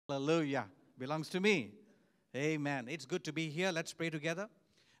Hallelujah. Belongs to me. Amen. It's good to be here. Let's pray together.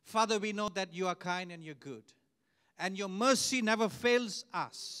 Father, we know that you are kind and you're good. And your mercy never fails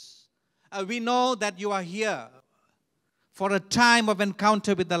us. We know that you are here for a time of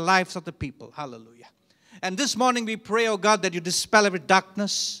encounter with the lives of the people. Hallelujah. And this morning we pray, oh God, that you dispel every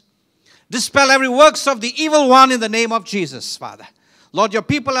darkness. Dispel every works of the evil one in the name of Jesus, Father. Lord, your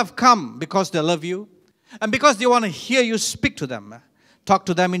people have come because they love you. And because they want to hear you speak to them. Talk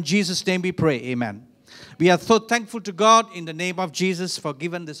to them in Jesus' name we pray. Amen. We are so thankful to God in the name of Jesus for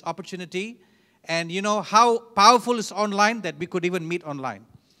giving this opportunity. And you know how powerful is online that we could even meet online.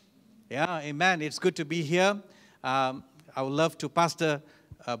 Yeah, amen. It's good to be here. I would love to Pastor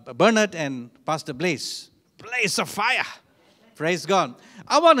Bernard and Pastor Blaze. Blaze of fire. Praise God.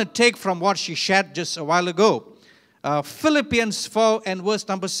 I want to take from what she shared just a while ago. Philippians 4 and verse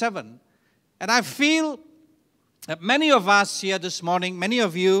number 7. And I feel that many of us here this morning, many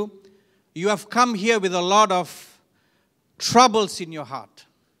of you, you have come here with a lot of troubles in your heart.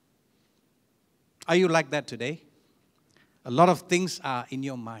 Are you like that today? A lot of things are in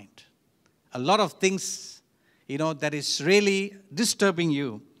your mind. A lot of things, that is really disturbing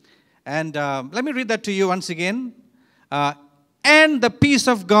you. And let me read that to you once again. And the peace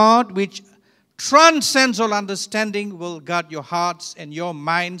of God, which transcends all understanding, will guard your hearts and your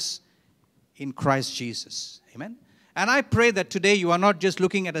minds in Christ Jesus. Amen. And I pray that today you are not just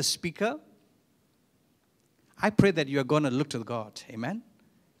looking at a speaker. I pray that you are going to look to God. Amen.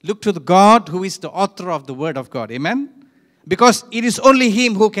 Look to the God who is the author of the word of God. Amen. Because it is only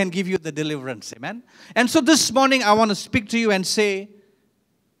him who can give you the deliverance. Amen. And so this morning I want to speak to you and say,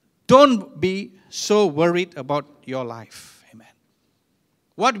 don't be so worried about your life. Amen.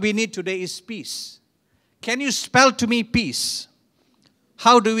 What we need today is peace. Can you spell to me peace?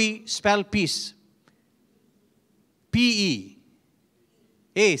 How do we spell peace? P-E-A-C-E.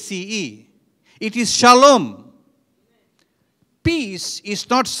 It is shalom. Peace is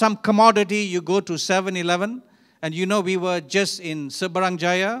not some commodity you go to 7-Eleven. And we were just in Seberang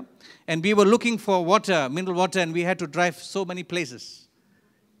Jaya. And we were looking for water, mineral water. And we had to drive so many places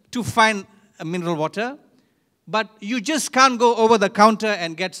to find a mineral water. But you just can't go over the counter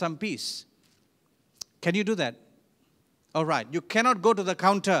and get some peace. Can you do that? All right. You cannot go to the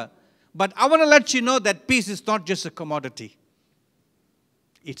counter. But I want to let you know that peace is not just a commodity.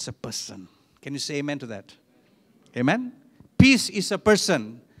 It's a person. Can you say amen to that? Amen? Peace is a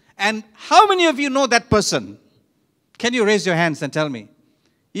person. And how many of you know that person? Can you raise your hands and tell me?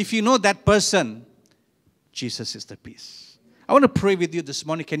 If you know that person, Jesus is the peace. I want to pray with you this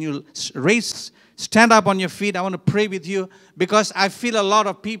morning. Can you stand up on your feet? I want to pray with you because I feel a lot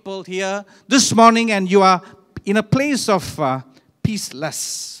of people here this morning and you are in a place of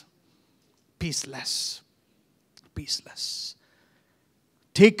peaceless. Peaceless. Peaceless.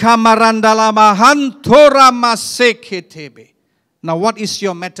 Now, what is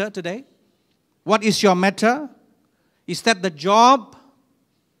your matter today? What is your matter? Is that the job?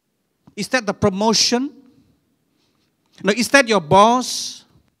 Is that the promotion? No, is that your boss?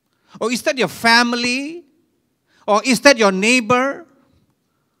 Or is that your family? Or is that your neighbor?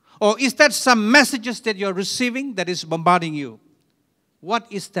 Or is that some messages that you're receiving that is bombarding you? What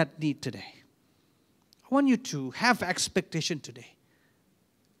is that need today? I want you to have expectation today.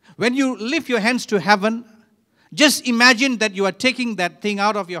 When you lift your hands to heaven, just imagine that you are taking that thing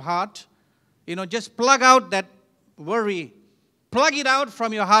out of your heart. Just plug out that worry. Plug it out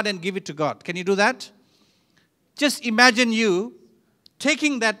from your heart and give it to God. Can you do that? Just imagine you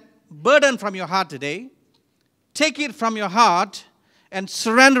taking that burden from your heart today. Take it from your heart and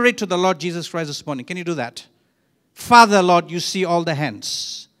surrender it to the Lord Jesus Christ this morning. Can you do that? Father, Lord, you see all the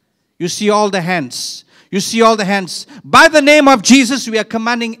hands. You see all the hands. You see all the hands. By the name of Jesus, we are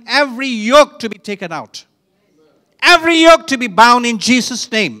commanding every yoke to be taken out. Every yoke to be bound in Jesus'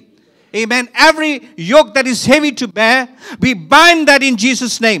 name. Amen. Every yoke that is heavy to bear, we bind that in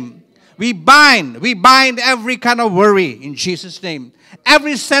Jesus' name. We bind every kind of worry in Jesus' name.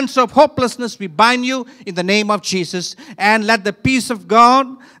 Every sense of hopelessness, we bind you in the name of Jesus. And let the peace of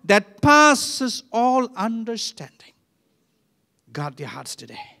God that passes all understanding guard their hearts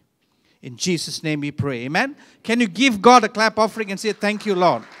today. In Jesus' name we pray. Amen. Can you give God a clap offering and say, thank you,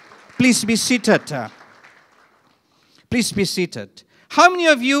 Lord. Please be seated. Please be seated. How many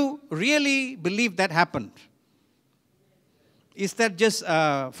of you really believe that happened? Is that just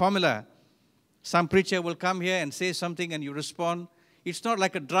a formula? Some preacher will come here and say something and you respond. It's not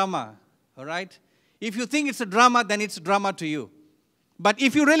like a drama, all right? If you think it's a drama, then it's a drama to you. But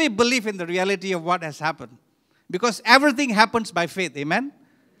if you really believe in the reality of what has happened, because everything happens by faith, amen?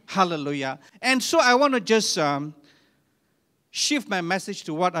 Hallelujah. And so I want to just shift my message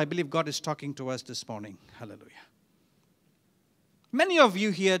to what I believe God is talking to us this morning. Hallelujah. Many of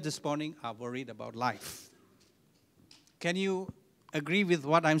you here this morning are worried about life. Can you agree with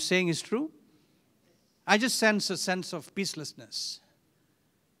what I'm saying is true? I just sense a sense of peacelessness.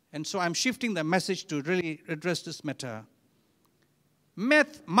 And so I'm shifting the message to really address this matter.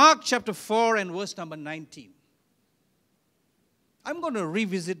 Mark chapter 4 and verse number 19. I'm going to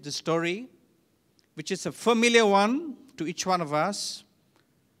revisit the story, which is a familiar one to each one of us.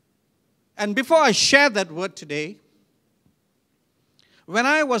 And before I share that word today, when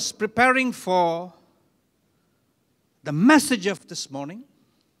I was preparing for the message of this morning,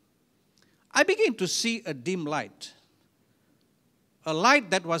 I began to see a dim light. A light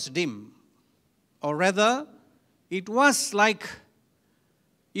that was dim. Or rather, it was like,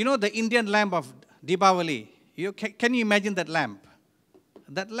 the Indian lamp of Deepavali. Can you imagine that lamp?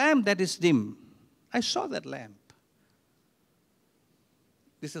 That lamp that is dim. I saw that lamp.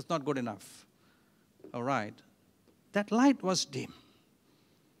 This is not good enough. All right. That light was dim.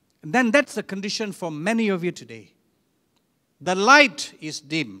 And then that's the condition for many of you today. The light is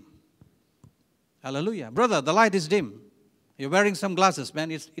dim. Hallelujah. Brother, the light is dim. You're wearing some glasses,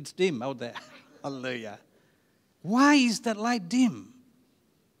 man. It's dim out there. Hallelujah. Why is that light dim?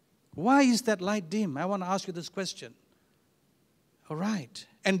 Why is that light dim? I want to ask you this question. All right.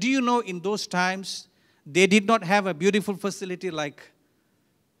 And do you know in those times, they did not have a beautiful facility like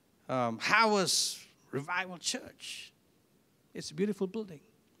Howard's Revival Church. It's a beautiful building.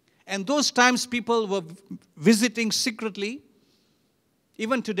 And those times people were visiting secretly.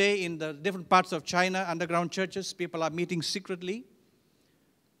 Even today in the different parts of China, underground churches, people are meeting secretly.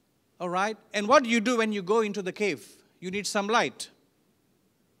 All right? And what do you do when you go into the cave? You need some light.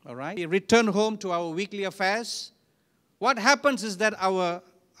 All right? We return home to our weekly affairs. What happens is that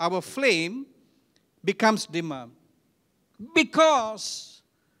our flame becomes dimmer. Because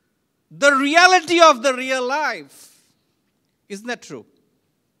the reality of the real life, isn't that true?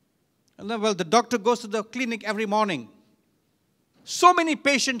 Well, the doctor goes to the clinic every morning. So many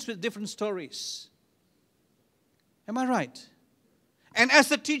patients with different stories. Am I right? And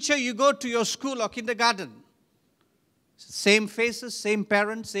as a teacher, you go to your school or kindergarten. Same faces, same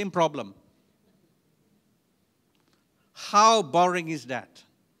parents, same problem. How boring is that?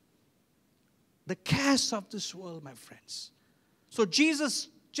 The cares of this world, my friends. So Jesus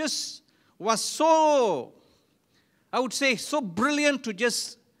just was so, I would say, so brilliant to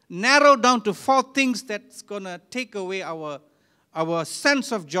just narrow down to 4 things that's going to take away our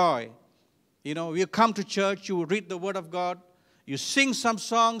sense of joy. You come to church, you read the Word of God, you sing some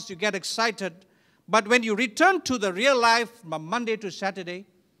songs, you get excited. But when you return to the real life from Monday to Saturday,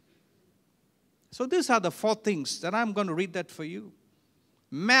 so these are the 4 things that I'm going to read that for you.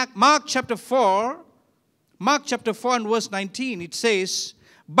 Mark chapter 4 and verse 19, it says,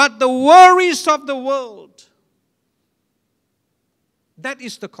 but the worries of the world, that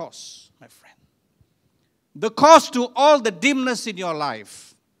is the cause, my friend. The cause to all the dimness in your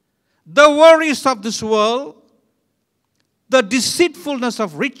life. The worries of this world, the deceitfulness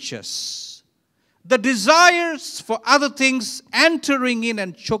of riches, the desires for other things entering in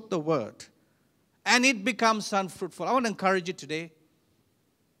and choke the word. And it becomes unfruitful. I want to encourage you today.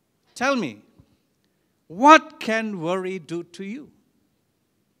 Tell me, what can worry do to you?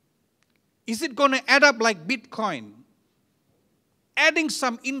 Is it going to add up like Bitcoin? Adding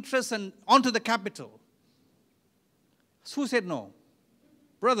some interest onto the capital? Who said no?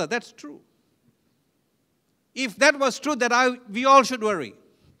 Brother, that's true. If that was true, we all should worry.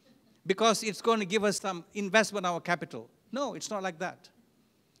 Because it's going to give us some investment in our capital. No, it's not like that.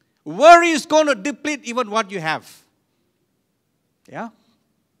 Worry is going to deplete even what you have. Yeah?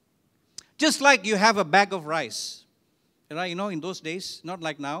 Just like you have a bag of rice. Right? In those days, not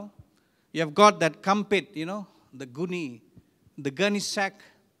like now. You have got that kumpit, the gunny sack,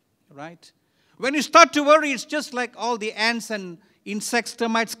 right? When you start to worry, it's just like all the ants and insects,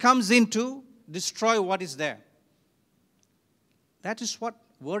 termites comes in to destroy what is there. That is what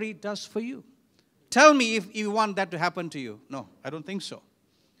worry does for you. Tell me if you want that to happen to you. No, I don't think so.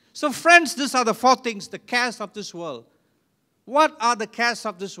 So friends, these are the 4 things, the cares of this world. What are the cares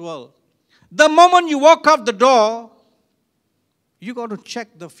of this world? The moment you walk out the door, you got to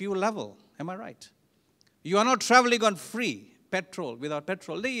check the fuel level. Am I right? You are not traveling on free petrol, without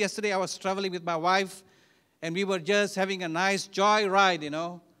petrol. Yesterday I was traveling with my wife and we were just having a nice joy ride, It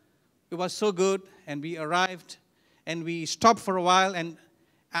was so good and we arrived and we stopped for a while and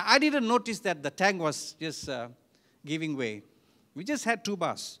I didn't notice that the tank was just giving way. We just had 2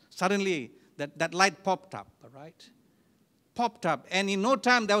 bars. Suddenly that light popped up, all right? Popped up and in no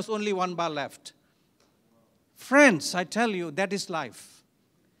time there was only 1 bar left. Friends, I tell you, that is life.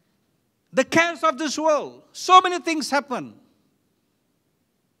 The cares of this world. So many things happen.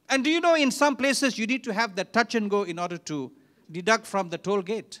 And do you know, in some places you need to have that touch and go in order to deduct from the toll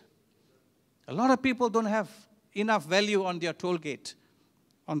gate. A lot of people don't have enough value on their toll gate,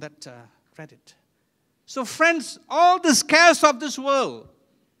 on that credit. So friends, all these cares of this world,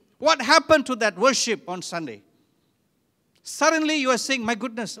 what happened to that worship on Sunday? Suddenly you are saying, my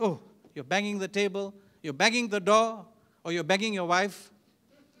goodness, oh, you're banging the table, you're banging the door, or you're banging your wife.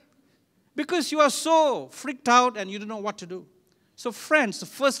 Because you are so freaked out and you don't know what to do. So friends,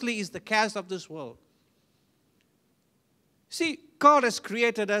 firstly is the cares of this world. See, God has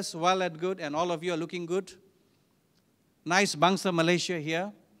created us well and good, and all of you are looking good. Nice Bangsa Malaysia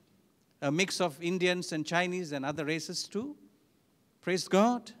here. A mix of Indians and Chinese and other races too. Praise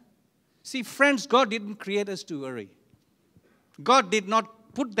God. See, friends, God didn't create us to worry. God did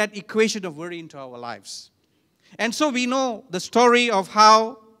not put that equation of worry into our lives. And so we know the story of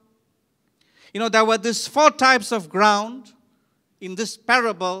how, there were these 4 types of ground in this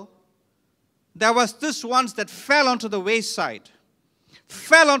parable. There was this ones that fell onto the wayside,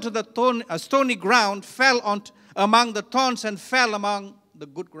 fell onto the stony ground, fell among the thorns, and fell among the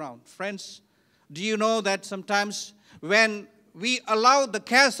good ground. Friends, do you know that sometimes when we allow the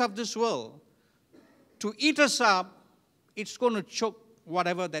cares of this world to eat us up, it's going to choke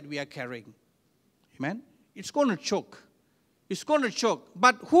whatever that we are carrying. Amen? It's going to choke. It's going to choke.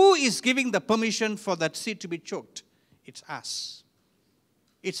 But who is giving the permission for that seed to be choked? It's us.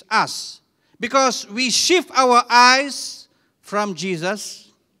 It's us. Because we shift our eyes from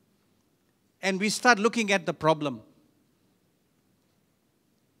Jesus and we start looking at the problem.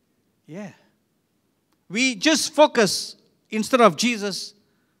 Yeah. We just focus, instead of Jesus,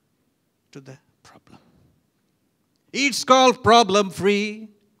 to the problem. It's called problem-free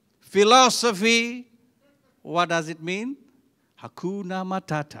philosophy. What does it mean? Hakuna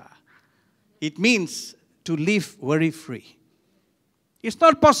Matata. It means to live worry-free. It's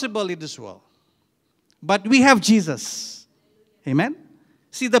not possible in this world. But we have Jesus. Amen?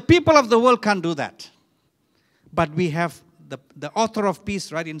 See, the people of the world can't do that. But we have the author of peace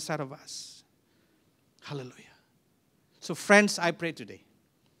right inside of us. Hallelujah. So friends, I pray today,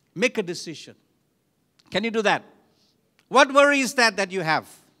 make a decision. Can you do that? What worry is that you have?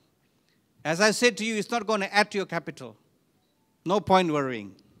 As I said to you, it's not going to add to your capital. No point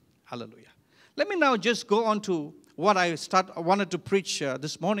worrying. Hallelujah. Let me now just go on to what I wanted to preach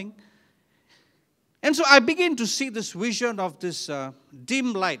this morning. And so I begin to see this vision of this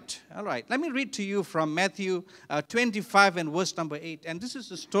dim light. All right, let me read to you from Matthew 25 and verse number 8. And this is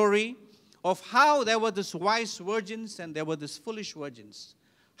the story of how there were these wise virgins and there were these foolish virgins.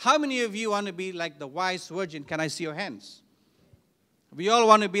 How many of you want to be like the wise virgin? Can I see your hands? We all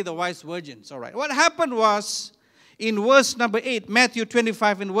want to be the wise virgins. All right. What happened was in verse number 8, Matthew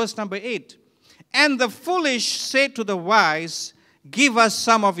 25 and verse number 8. And the foolish said to the wise, give us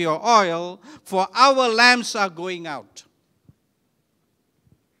some of your oil, for our lamps are going out.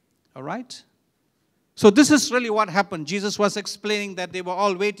 All right? So this is really what happened. Jesus was explaining that they were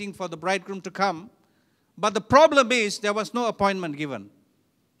all waiting for the bridegroom to come. But the problem is there was no appointment given.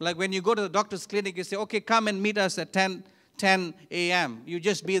 Like when you go to the doctor's clinic, you say, okay, come and meet us at 10 a.m. You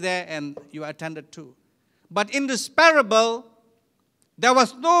just be there and you are attended to. But in this parable, there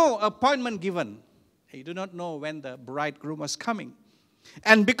was no appointment given. You do not know when the bridegroom was coming.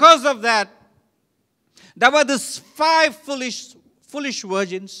 And because of that, there were these 5 foolish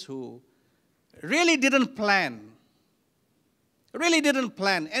virgins who really didn't plan. Really didn't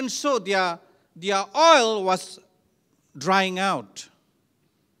plan. And so their oil was drying out.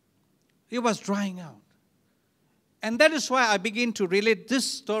 It was drying out. And that is why I begin to relate this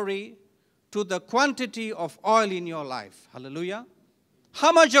story to the quantity of oil in your life. Hallelujah.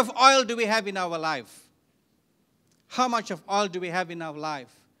 How much of oil do we have in our life? How much of oil do we have in our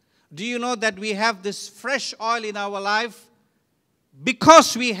life? Do you know that we have this fresh oil in our life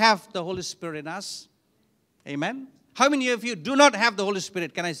because we have the Holy Spirit in us? Amen? How many of you do not have the Holy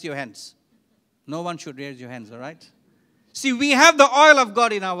Spirit? Can I see your hands? No one should raise your hands, all right? See, we have the oil of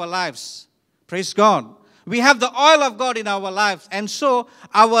God in our lives. Praise God. We have the oil of God in our lives. And so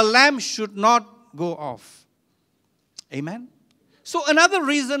our lamp should not go off. Amen? So another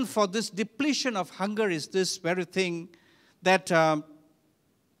reason for this depletion of hunger is this very thing that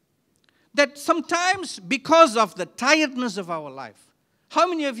sometimes because of the tiredness of our life. How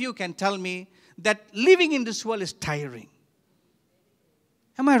many of you can tell me that living in this world is tiring?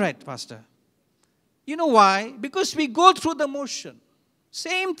 Am I right, Pastor? You know why? Because we go through the motion.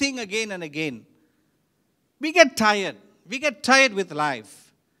 Same thing again and again. We get tired. We get tired with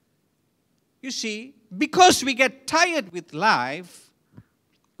life. You see, because we get tired with life,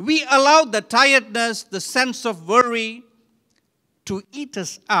 we allow the tiredness, the sense of worry to eat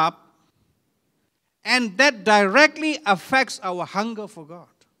us up, and that directly affects our hunger for God.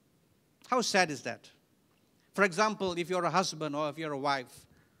 How sad is that? For example, if you're a husband or if you're a wife,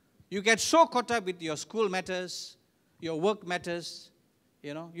 you get so caught up with your school matters, your work matters,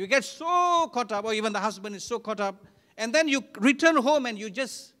 you get so caught up, or even the husband is so caught up, and then you return home and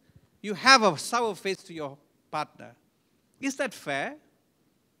you have a sour face to your partner. Is that fair?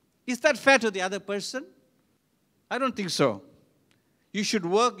 Is that fair to the other person? I don't think so. You should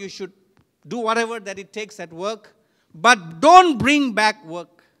work, you should do whatever that it takes at work, but don't bring back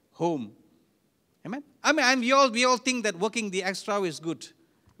work home. Amen? And we all think that working the extra is good.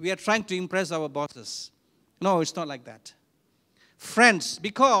 We are trying to impress our bosses. No, it's not like that. Friends,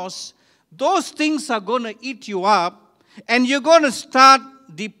 because those things are going to eat you up, and you're going to start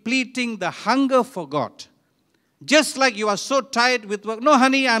depleting the hunger for God. Just like you are so tired with work. No,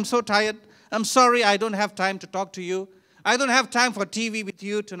 honey, I'm so tired. I'm sorry, I don't have time to talk to you. I don't have time for TV with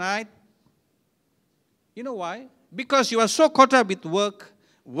you tonight. You know why? Because you are so caught up with work,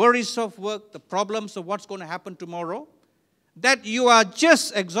 worries of work, the problems of what's going to happen tomorrow, that you are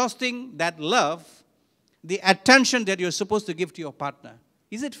just exhausting that love, the attention that you're supposed to give to your partner.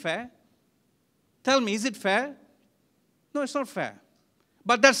 Is it fair? Tell me, is it fair? No, it's not fair.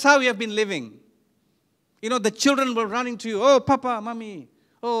 But that's how we have been living. The children were running to you. Oh, Papa, Mommy.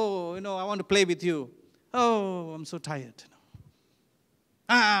 Oh, I want to play with you. Oh, I'm so tired.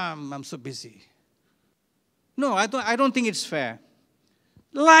 I'm so busy. No, I don't think it's fair.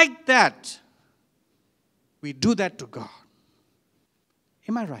 Like that, we do that to God.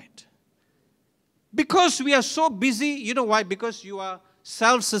 Am I right? Because we are so busy, you know why? Because you are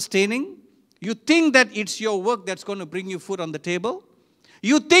self-sustaining. You think that it's your work that's going to bring you food on the table.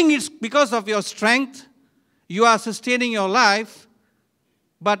 You think it's because of your strength. You are sustaining your life.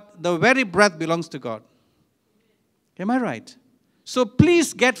 But the very breath belongs to God. Am I right? So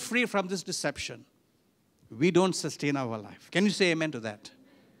please get free from this deception. We don't sustain our life. Can you say amen to that?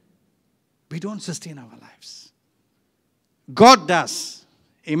 We don't sustain our lives. God does.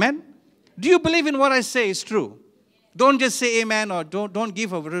 Amen? Do you believe in what I say is true? Don't just say amen, or don't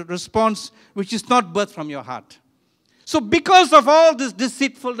give a response which is not birthed from your heart. So because of all this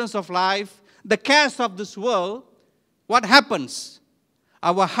deceitfulness of life, the cares of this world, what happens?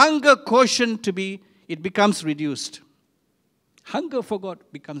 Our hunger quotient it becomes reduced. Hunger for God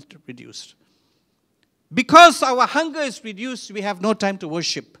becomes reduced. Because our hunger is reduced, we have no time to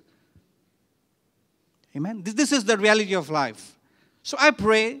worship. Amen? This is the reality of life. So I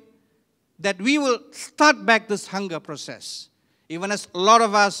pray that we will start back this hunger process. Even as all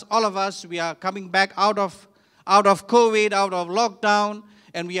of us, we are coming back out of COVID, out of lockdown,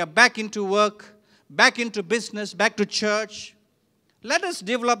 and we are back into work, back into business, back to church. Let us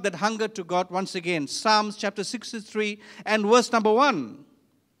develop that hunger to God once again. Psalms chapter 63 and verse number 1.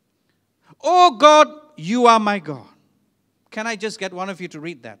 Oh God, you are my God. Can I just get one of you to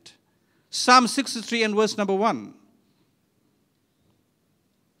read that? Psalm 63 and verse number 1.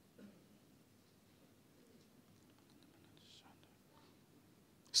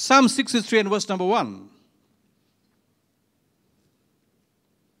 Psalm 63 and verse number 1.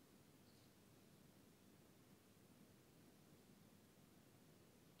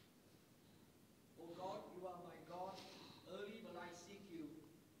 O God, you are my God. Early will I seek you.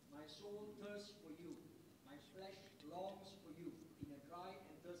 My soul thirsts for you. My flesh longs for you in a dry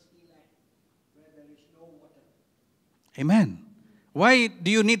and thirsty land where there is no water. Amen. Why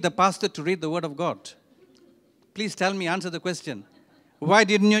do you need the pastor to read the word of God? Please tell me, answer the question. Why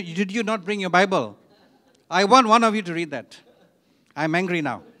did you not bring your Bible? I want one of you to read that. I'm angry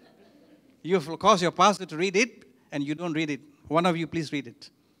now. You've caused your pastor to read it, and you don't read it. One of you, please read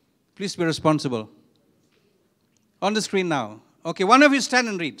it. Please be responsible. On the screen now. Okay, one of you stand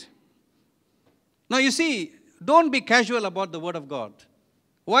and read. Now, you see, don't be casual about the word of God.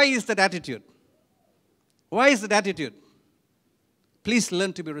 Why is that attitude? Why is that attitude? Please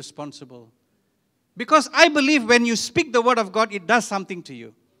learn to be responsible. Because I believe when you speak the word of God, it does something to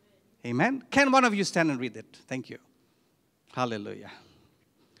you. Amen? Can one of you stand and read it? Thank you. Hallelujah.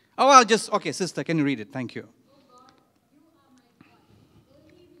 Oh, okay, sister, can you read it? Thank you.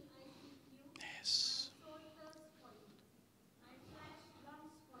 Yes.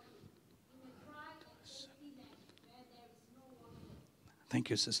 Thank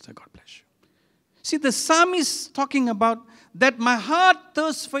you, sister. God bless you. See, the psalm is talking about that my heart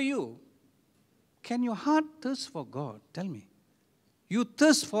thirsts for you. Can your heart thirst for God? Tell me. You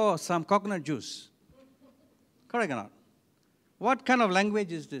thirst for some coconut juice. Correct or not? What kind of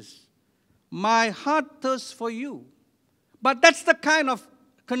language is this? My heart thirsts for you. But that's the kind of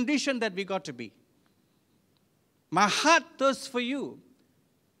condition that we got to be. My heart thirsts for you.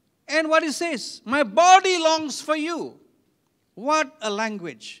 And what it says, my body longs for you. What a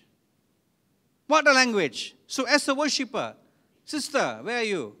language. What a language. So as a worshiper, sister, where are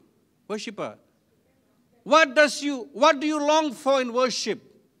you? Worshipper. What do you long for in worship?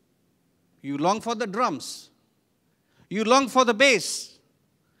 You long for the drums. You long for the bass.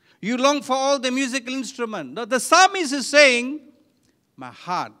 You long for all the musical instruments. The psalmist is saying, my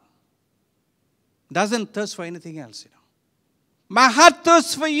heart doesn't thirst for anything else. My heart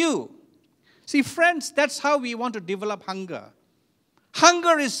thirsts for you. See, friends, that's how we want to develop hunger.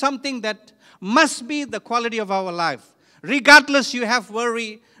 Hunger is something that must be the quality of our life. Regardless you have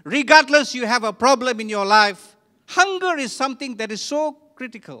worry, regardless you have a problem in your life, hunger is something that is so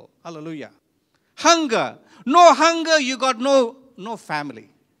critical. Hallelujah. Hunger. No hunger, you got no family.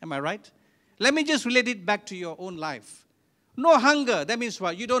 Am I right? Let me just relate it back to your own life. No hunger, that means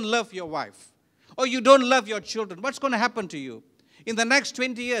what? You don't love your wife. Or you don't love your children. What's going to happen to you? In the next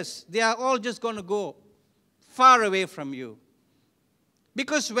 20 years, they are all just going to go far away from you.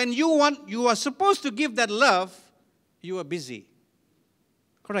 Because when you are supposed to give that love, you are busy.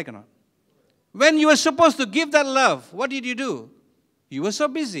 Correct or not? When you were supposed to give that love, what did you do? You were so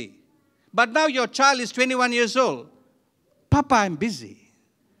busy. But now your child is 21 years old. Papa, I'm busy.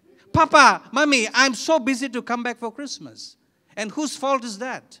 Papa, Mommy, I'm so busy to come back for Christmas. And whose fault is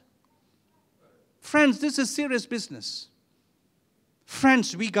that? Friends, this is serious business.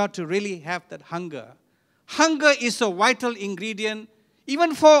 Friends, we got to really have that hunger. Hunger is a vital ingredient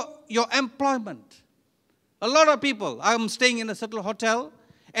even for your employment. A lot of people, I'm staying in a certain hotel,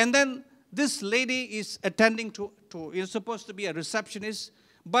 and then this lady is attending to is supposed to be a receptionist,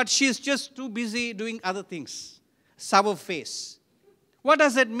 but she's just too busy doing other things. Sour face. What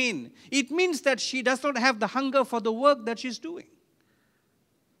does that mean? It means that she does not have the hunger for the work that she's doing.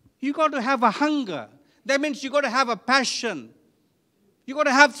 You got to have a hunger. That means you got to have a passion. You got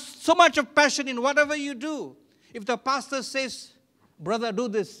to have so much of passion in whatever you do. If the pastor says, brother, do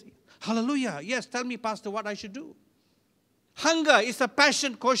this. Hallelujah. Yes, tell me, pastor, what I should do. Hunger is a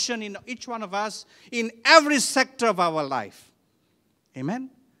passion quotient in each one of us, in every sector of our life. Amen?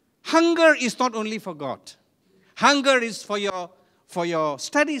 Hunger is not only for God. Hunger is for your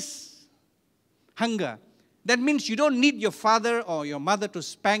studies. Hunger. That means you don't need your father or your mother to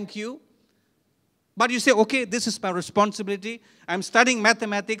spank you. But you say, okay, this is my responsibility. I'm studying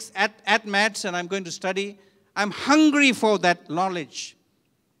mathematics at maths, and I'm going to study. I'm hungry for that knowledge.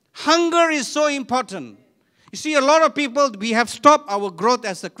 Hunger is so important. You see, a lot of people, we have stopped our growth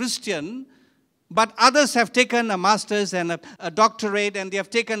as a Christian, but others have taken a master's and a doctorate, and they have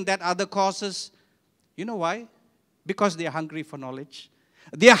taken that other courses. You know why? Because they are hungry for knowledge.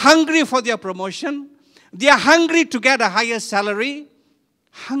 They are hungry for their promotion. They are hungry to get a higher salary.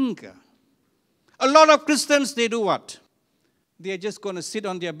 Hunger. A lot of Christians, they do what? They are just going to sit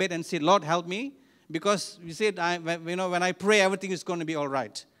on their bed and say, Lord, help me. Because we said, when I pray, everything is going to be all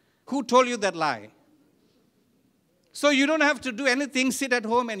right. Who told you that lie? So you don't have to do anything. Sit at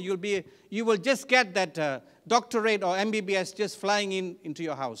home and you will just get that doctorate or MBBS just flying into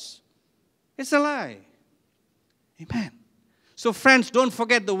your house. It's a lie. Amen. So friends, don't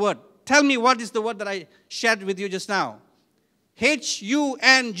forget the word. Tell me what is the word that I shared with you just now.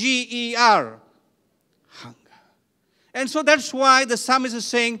 Hunger. Hunger. And so that's why the psalmist is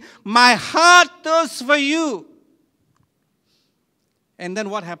saying, my heart thirsts for you. And then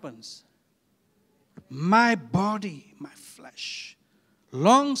what happens? My body, my flesh,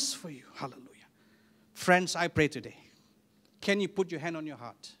 longs for you. Hallelujah. Friends, I pray today. Can you put your hand on your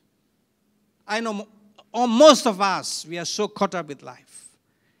heart? I know most of us, we are so caught up with life.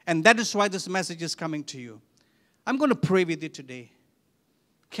 And that is why this message is coming to you. I'm going to pray with you today.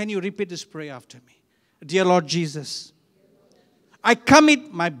 Can you repeat this prayer after me? Dear Lord Jesus, I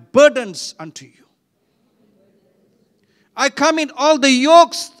commit my burdens unto you. I commit all the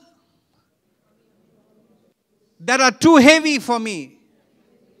yokes that are too heavy for me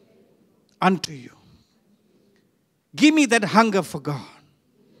unto you. Give me that hunger for God.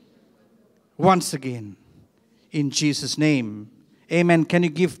 Once again, in Jesus' name, amen. Can you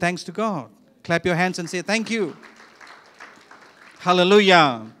give thanks to God? Clap your hands and say thank you.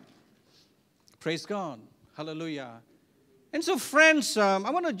 Hallelujah. Praise God. Hallelujah. And so, friends, I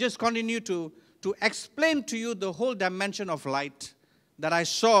want to just continue to explain to you the whole dimension of light that I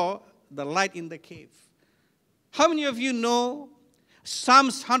saw, the light in the cave. How many of you know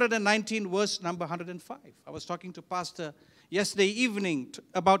Psalms 119, verse number 105? I was talking to Pastor yesterday evening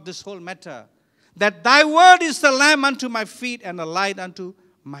about this whole matter. That thy word is a lamp unto my feet and a light unto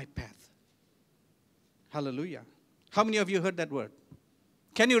my path. Hallelujah. How many of you heard that word?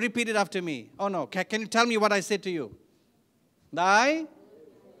 Can you repeat it after me? Oh no. Can you tell me what I said to you? Thy.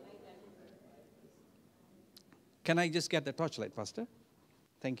 Can I just get the torchlight, Pastor?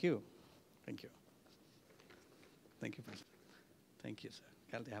 Thank you. Thank you. Thank you, Pastor. Thank you, sir.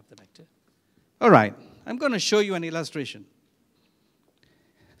 Can they have the back too? All right. I'm going to show you an illustration.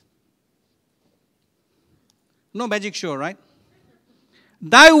 No magic show, right?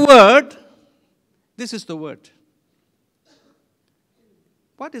 Thy word, this is the word.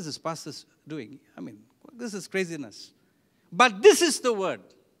 What is this pastor doing? I mean, this is craziness. But this is the word.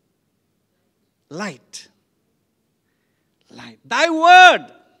 Light. Light. Thy word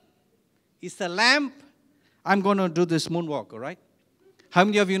is a lamp. I'm going to do this moonwalk, all right? How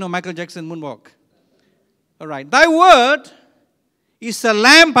many of you know Michael Jackson moonwalk? All right. Thy word is a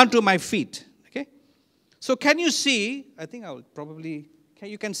lamp unto my feet. Okay? So can you see? I think I will probably,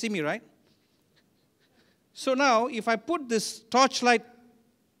 you can see me, right? So now, if I put this torchlight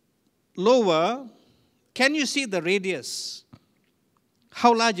lower, can you see the radius?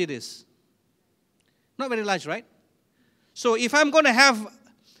 How large it is? Not very large, right? So if I'm going to have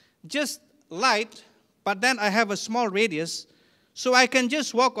just light, but then I have a small radius, so I can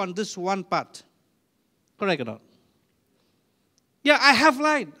just walk on this one part. Correct or not? Yeah, I have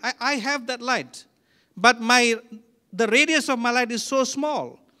light. I have that light. But the radius of my light is so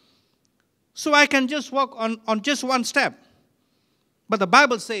small. So I can just walk on just one step. But the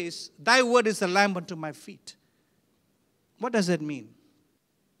Bible says, thy word is a lamp unto my feet. What does that mean?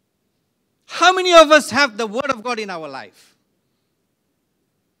 How many of us have the word of God in our life?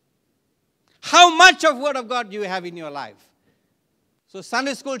 How much of word of God do you have in your life? So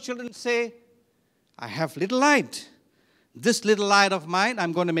Sunday school children say, I have little light. This little light of mine,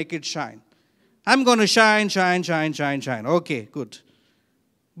 I'm going to make it shine. I'm going to shine, shine, shine, shine, shine. Okay, good.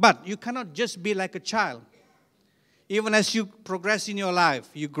 But you cannot just be like a child. Even as you progress in your life,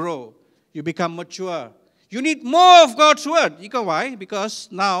 you grow, you become mature. You need more of God's word. You go, why? Because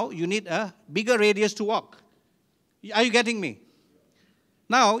now you need a bigger radius to walk. Are you getting me?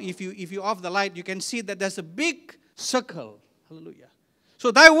 Now, if you off the light, you can see that there's a big circle. Hallelujah.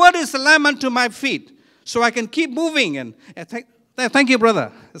 So thy word is a lamp unto my feet. So I can keep moving. And thank you,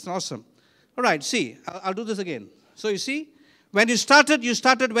 brother. That's awesome. All right, see, I'll do this again. So you see, when you started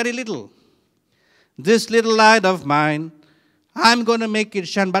very little. This little light of mine, I'm going to make it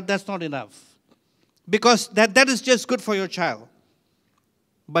shine, but that's not enough. Because that is just good for your child.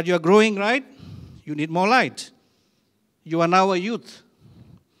 But you're growing, right? You need more light. You are now a youth.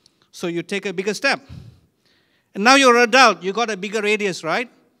 So you take a bigger step. And now you're an adult. You got a bigger radius, right?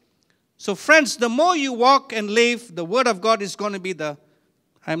 So friends, the more you walk and live, the word of God is going to be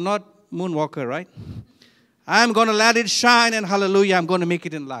I'm not moonwalker, right? I'm going to let it shine and hallelujah, I'm going to make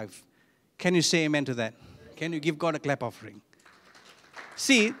it in life. Can you say amen to that? Can you give God a clap offering?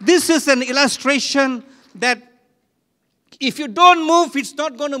 See, this is an illustration that if you don't move, it's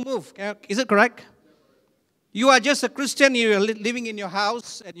not going to move. Is it correct? You are just a Christian, you are living in your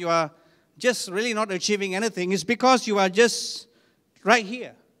house, and you are just really not achieving anything. It's because you are just right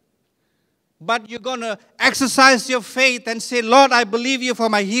here. But you're going to exercise your faith and say, Lord, I believe you for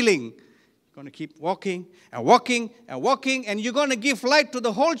my healing. You're going to keep walking and walking and walking, and you're going to give light to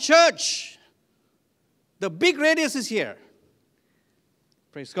the whole church. The big radius is here.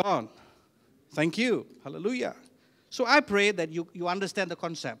 Praise God. Thank you. Hallelujah. So I pray that you understand the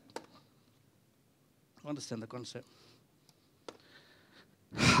concept. Understand the concept.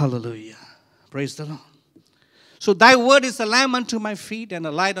 Hallelujah. Praise the Lord. So thy word is a lamp unto my feet and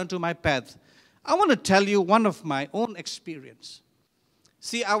a light unto my path. I want to tell you one of my own experience.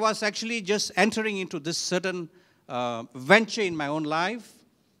 See, I was actually just entering into this certain venture in my own life.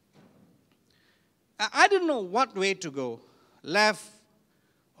 I didn't know what way to go, left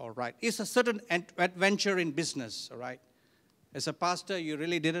or right. It's a certain adventure in business, all right? As a pastor, you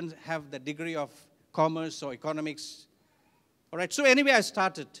really didn't have the degree of commerce or economics. All right, so anyway, I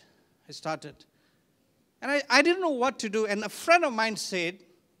started. And I didn't know what to do. And a friend of mine said,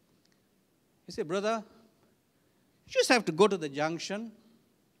 he said, brother, you just have to go to the junction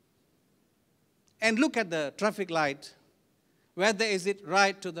and look at the traffic light, whether is it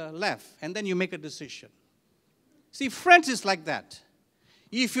right to the left, and then you make a decision. See, friends, is like that.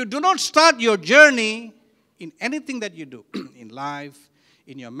 If you do not start your journey in anything that you do, in life,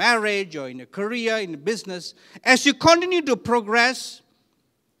 in your marriage, or in your career, in business, as you continue to progress,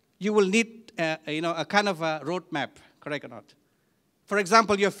 you will need a kind of a roadmap, correct or not? For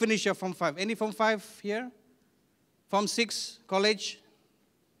example, you have finished your Form 5. Any Form 5 here? Form 6, college?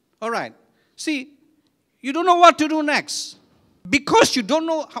 All right. See, you don't know what to do next. Because you don't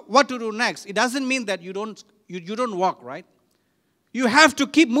know what to do next, it doesn't mean that you don't walk, right? You have to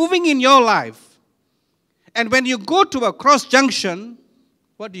keep moving in your life. And when you go to a cross junction,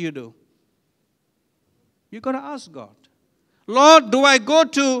 what do? You got to ask God, Lord, do I go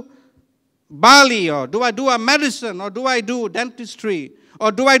to Bali, or do I do a medicine, or do I do dentistry,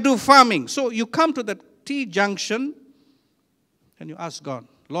 or do I do farming? So you come to the T junction and you ask God,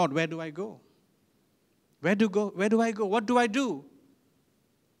 Lord, where do I go? Where do I go? What do I do?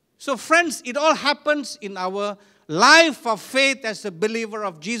 So friends, it all happens in our life of faith as a believer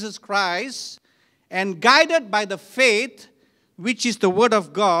of Jesus Christ, and guided by the faith, which is the Word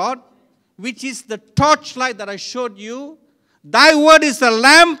of God, which is the torchlight that I showed you. Thy word is a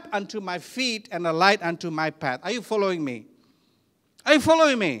lamp unto my feet and a light unto my path. Are you following me? Are you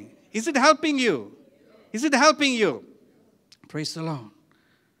following me? Is it helping you? Is it helping you? Praise the Lord.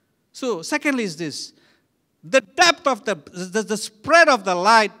 So, secondly is this. The depth of the spread of the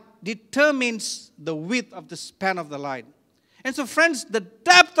light determines the width of the span of the light. And so, friends, the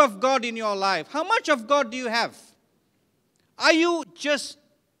depth of God in your life, how much of God do you have? Are you just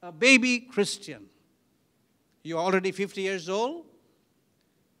a baby Christian? You're already 50 years old.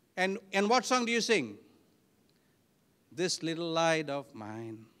 And what song do you sing? This little light of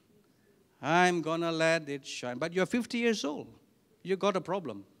mine, I'm gonna let it shine. But you're 50 years old. You got a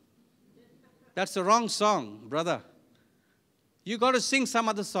problem. That's the wrong song, brother. You got to sing some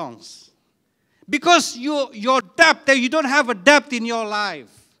other songs. Because your depth, you don't have a depth in your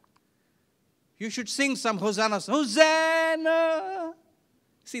life. You should sing some Hosanna. Hosanna!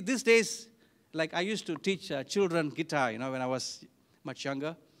 See, these days, like I used to teach children guitar, when I was much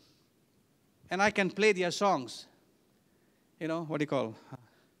younger. And I can play their songs. What do you call?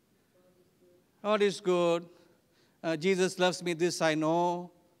 God is good. Jesus loves me, this I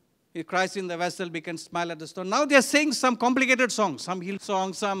know. If Christ in the vessel, we can smile at the stone. Now they are saying some complicated songs, some hill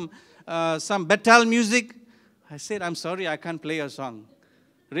songs, some Bethel music. I said, I'm sorry, I can't play a song.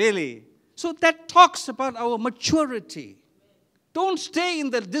 Really. So that talks about our maturity. Don't stay in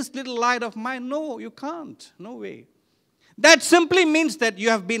this little light of mine. No, you can't. No way. That simply means that you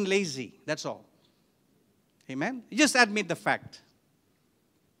have been lazy. That's all. Amen? Just admit the fact.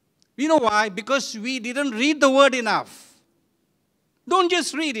 You know why? Because we didn't read the word enough. Don't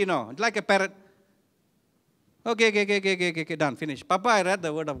just read, like a parrot. Okay, done, finish. Papa, I read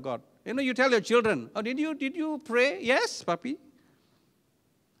the word of God. You tell your children, oh, did you pray? Yes, Papi.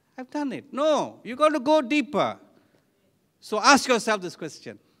 I've done it. No, you got to go deeper. So ask yourself this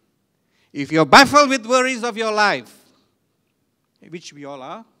question. If you're baffled with worries of your life, which we all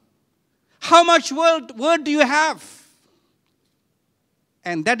are, how much word do you have?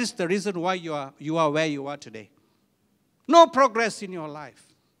 And that is the reason why you are where you are today. No progress in your life.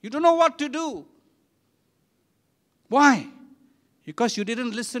 You don't know what to do. Why? Because you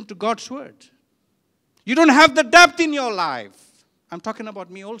didn't listen to God's word. You don't have the depth in your life. I'm talking about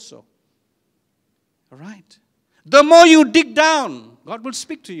me also. All right? The more you dig down, God will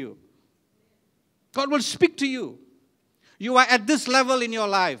speak to you. God will speak to you. You are at this level in your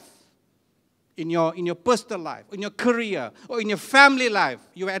life, in your personal life, in your career, or in your family life.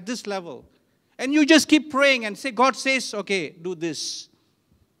 You are at this level. And you just keep praying and say, God says, okay, do this.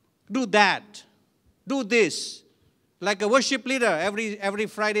 Do that. Do this. Like a worship leader, every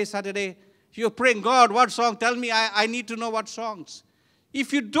Friday, Saturday, you're praying, God, what song? Tell me, I need to know what songs.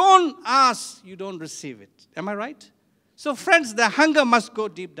 If you don't ask, you don't receive it. Am I right? So friends, the hunger must go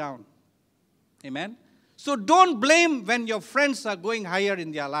deep down. Amen? So don't blame when your friends are going higher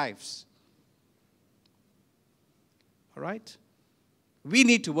in their lives. All right? We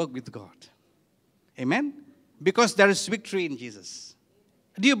need to work with God. Amen? Because there is victory in Jesus.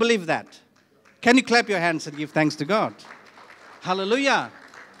 Do you believe that? Can you clap your hands and give thanks to God? Hallelujah.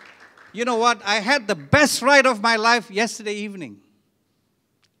 You know what? I had the best ride of my life yesterday evening.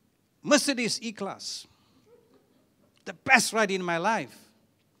 Mercedes E-Class. The best ride in my life.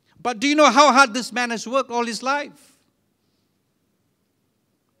 But do you know how hard this man has worked all his life?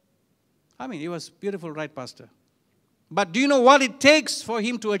 I mean, it was a beautiful ride, Pastor. But do you know what it takes for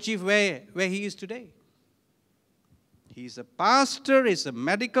him to achieve where he is today? He's a pastor, he's a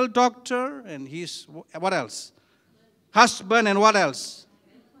medical doctor, and he's, what else? Husband, and what else?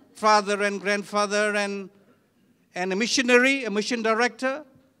 Father and grandfather, and a missionary, a mission director.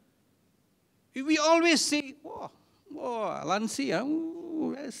 We always say, whoa, Lancia,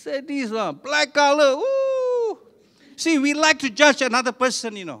 Mercedes, black color, ooh. See, we like to judge another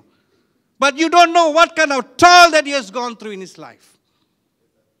person, But you don't know what kind of toil that he has gone through in his life.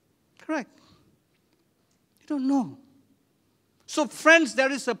 Correct? You don't know. So friends,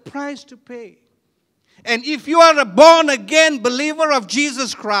 there is a price to pay. And if you are a born-again believer of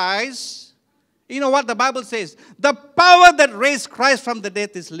Jesus Christ, you know what the Bible says? The power that raised Christ from the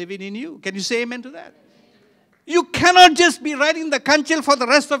dead is living in you. Can you say amen to that? You cannot just be riding the kanchil for the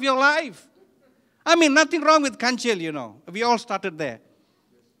rest of your life. I mean, nothing wrong with kanchil, you know. We all started there.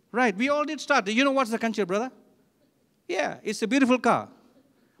 Right, we all did start. You know what's the kanchil, brother? Yeah, it's a beautiful car.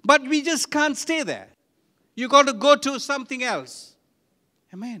 But we just can't stay there. You got to go to something else.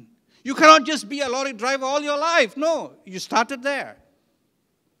 Amen. You cannot just be a lorry driver all your life. No, you started there.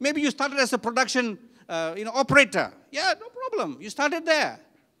 Maybe you started as a production operator. Yeah, no problem. You started there.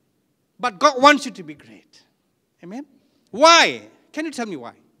 But God wants you to be great. Amen. Why? Can you tell me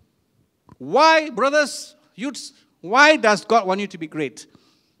why? Why, brothers, youths, why does God want you to be great?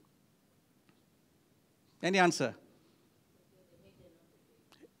 Any answer?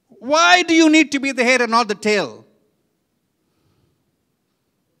 Why do you need to be the head and not the tail?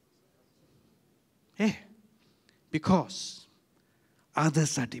 Hey, because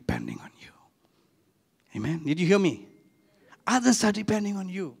others are depending on you. Amen. Did you hear me? Others are depending on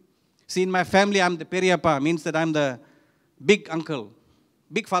you. See, in my family, I'm the Periappa, means that I'm the big uncle,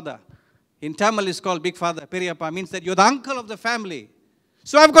 big father. In Tamil, it's called big father. Periappa means that you're the uncle of the family.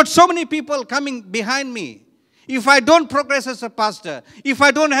 So I've got so many people coming behind me. If I don't progress as a pastor, if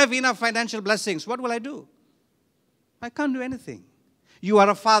I don't have enough financial blessings, what will I do? I can't do anything. You are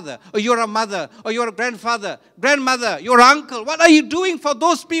a father, or you're a mother, or you're a grandfather, grandmother, you're an uncle. What are you doing for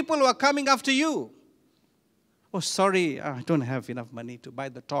those people who are coming after you? Oh, sorry, I don't have enough money to buy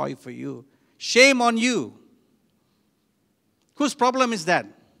the toy for you. Shame on you. Whose problem is that?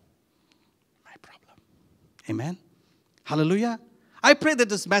 My problem. Amen. Hallelujah. I pray that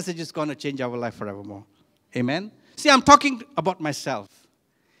this message is going to change our life forevermore. Amen. See, I'm talking about myself.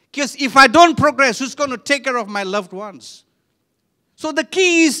 Because if I don't progress, who's going to take care of my loved ones? So the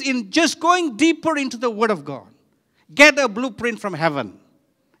key is in just going deeper into the Word of God. Get a blueprint from heaven.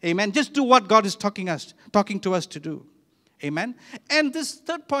 Amen. Just do what God is talking to us to do. Amen. And this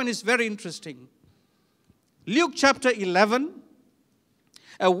third point is very interesting. Luke chapter 11,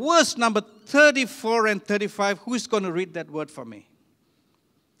 verse number 34 and 35. Who is going to read that word for me?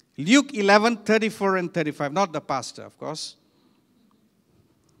 Luke 11, 34 and 35. Not the pastor, of course.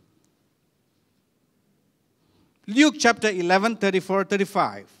 Luke chapter 11, 34,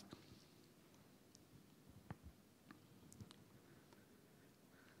 35.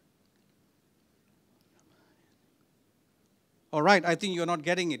 All right, I think you're not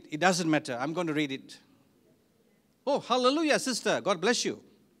getting it. It doesn't matter. I'm going to read it. Oh, hallelujah, sister. God bless you.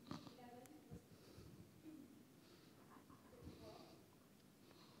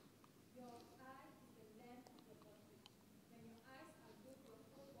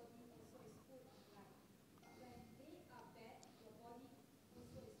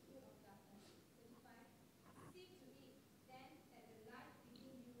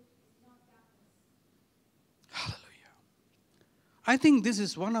 I think this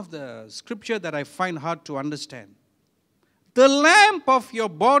is one of the scripture that I find hard to understand. The lamp of your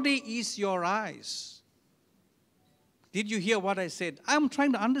body is your eyes. Did you hear what I said? I'm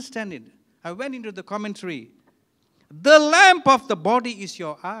trying to understand it. I went into the commentary. The lamp of the body is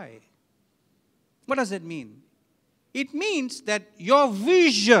your eye. What does that mean? It means that your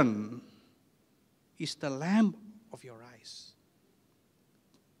vision is the lamp of your eyes.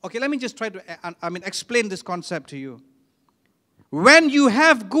 Okay, let me just try to explain this concept to you. When you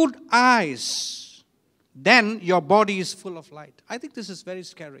have good eyes, then your body is full of light. I think this is very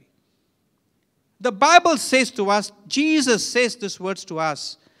scary. The Bible says to us, Jesus says these words to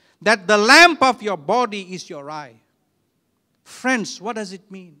us, that the lamp of your body is your eye. Friends, what does it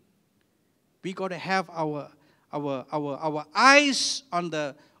mean? We got to have our eyes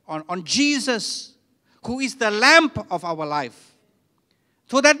on Jesus, who is the lamp of our life.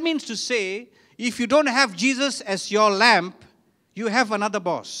 So that means to say, if you don't have Jesus as your lamp, you have another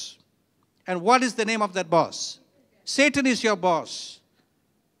boss. And what is the name of that boss? Satan is your boss.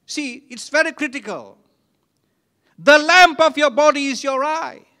 See, it's very critical. The lamp of your body is your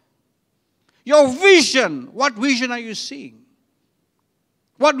eye. Your vision, what vision are you seeing?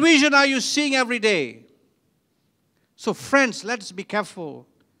 What vision are you seeing every day? So friends, let's be careful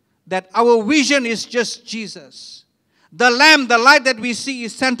that our vision is just Jesus. The lamp, the light that we see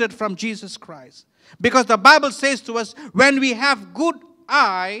is centered from Jesus Christ. Because the Bible says to us, when we have good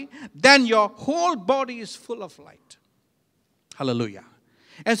eye, then your whole body is full of light. Hallelujah.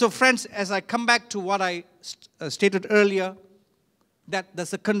 And so friends, as I come back to what I stated earlier, that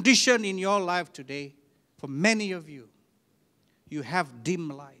there's a condition in your life today, for many of you, you have dim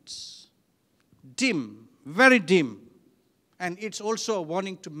lights. Dim, very dim. And it's also a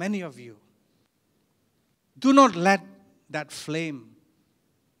warning to many of you. Do not let that flame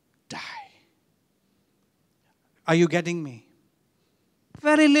die. Are you getting me?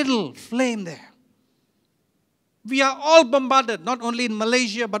 Very little flame there. We are all bombarded, not only in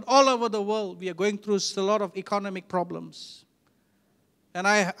Malaysia, but all over the world. We are going through a lot of economic problems. And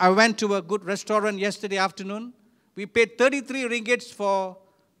I went to a good restaurant yesterday afternoon. We paid 33 ringgits for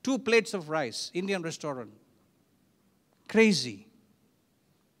 2 plates of rice, Indian restaurant. Crazy.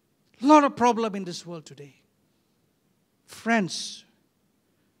 A lot of problem in this world today. Friends,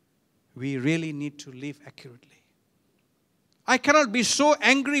 we really need to live accurately. I cannot be so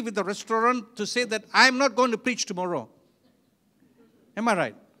angry with the restaurant to say that I'm not going to preach tomorrow. Am I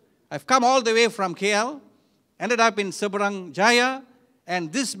right? I've come all the way from KL, ended up in Seberang Jaya,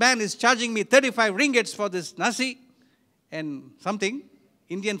 and this man is charging me 35 ringgits for this nasi and something,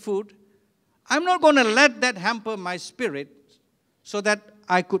 Indian food. I'm not going to let that hamper my spirit so that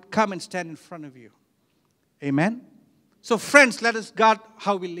I could come and stand in front of you. Amen? So friends, let us guard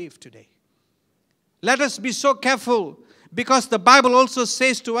how we live today. Let us be so careful, because the Bible also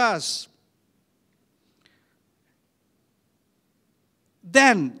says to us,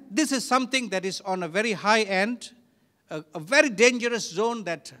 then this is something that is on a very high end, a very dangerous zone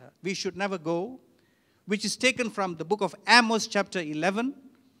that we should never go, which is taken from the book of Amos chapter 11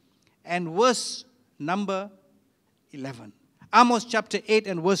 and verse number 11. Amos chapter 8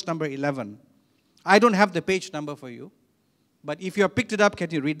 and verse number 11. I don't have the page number for you, but if you have picked it up,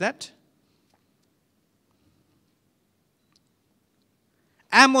 can you read that?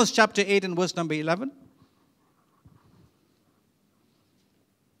 Amos chapter 8 and verse number 11.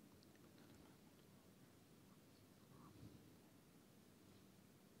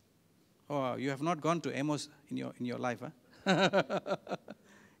 Oh, you have not gone to Amos in your life, huh?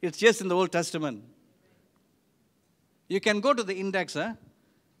 It's just in the Old Testament. You can go to the index, huh?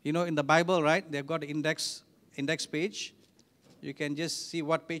 You know, in the Bible, right? They've got an index page. You can just see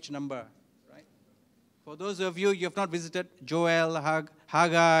what page number. For those of you have not visited Joel,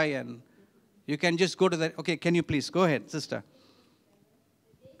 Haggai, and you can just go to that. Okay, can you please go ahead, sister?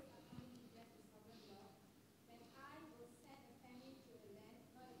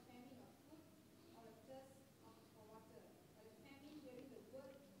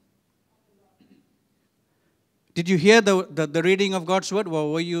 Did you hear the reading of God's word,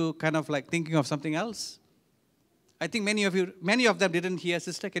 or were you kind of like thinking of something else? I think many of them didn't hear.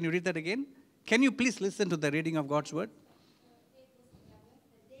 Sister, can you read that again? Can you please listen to the reading of God's word?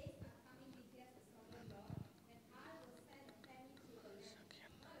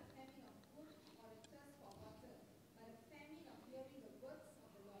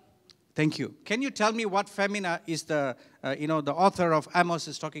 Thank you. Can you tell me what famine is the author of Amos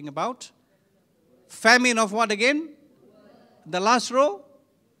is talking about? Famine of what again? The last row?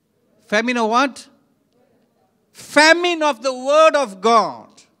 Famine of what? Famine of the word of God.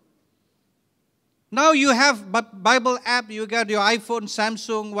 Now you have Bible app, you got your iPhone,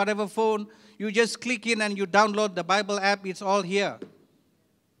 Samsung, whatever phone. You just click in and you download the Bible app. It's all here.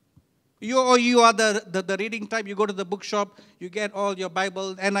 You are the reading type. You go to the bookshop. You get all your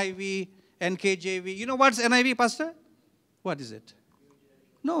Bible, NIV, NKJV. You know what's NIV, Pastor? What is it?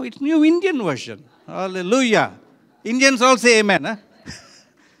 No, it's New Indian Version. Hallelujah. Indians all say amen. Huh?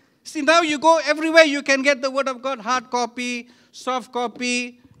 See, now you go everywhere. You can get the Word of God, hard copy, soft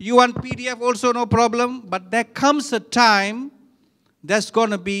copy. You want PDF also, no problem. But there comes a time there's going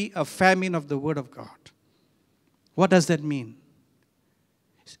to be a famine of the Word of God. What does that mean?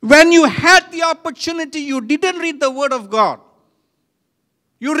 When you had the opportunity, you didn't read the Word of God.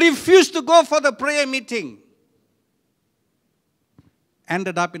 You refused to go for the prayer meeting.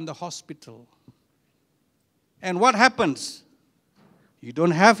 Ended up in the hospital. And what happens? You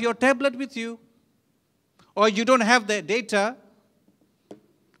don't have your tablet with you. Or you don't have the data.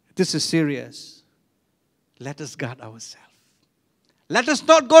 This is serious. Let us guard ourselves. Let us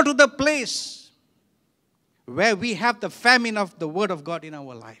not go to the place where we have the famine of the Word of God in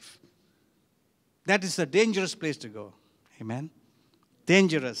our life. That is a dangerous place to go. Amen?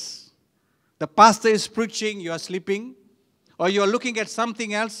 Dangerous. The pastor is preaching, you are sleeping. Or you are looking at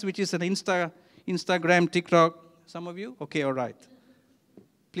something else, which is an Instagram, TikTok. Some of you? Okay, all right.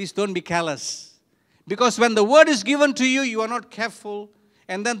 Please don't be callous. Because when the word is given to you, you are not careful.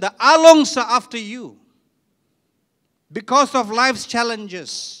 And then the alongs are after you. Because of life's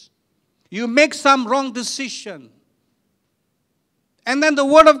challenges. You make some wrong decision. And then the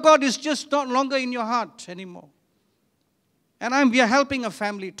word of God is just not longer in your heart anymore. And we are helping a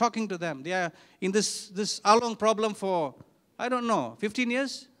family, talking to them. They are in this along problem for, I don't know, 15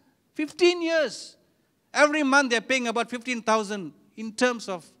 years? 15 years. Every month they're paying about 15,000 in terms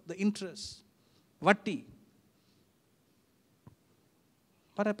of the interest. Vatti.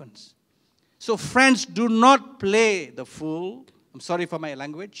 What happens? So friends, do not play the fool. I'm sorry for my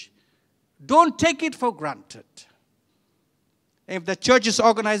language. Don't take it for granted. If the church is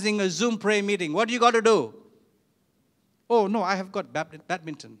organizing a Zoom prayer meeting, what do you got to do? Oh, no, I have got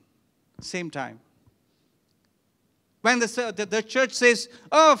badminton. Same time. When the church says,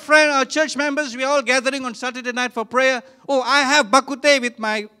 oh, friend, our church members, we are all gathering on Saturday night for prayer. Oh, I have bakute with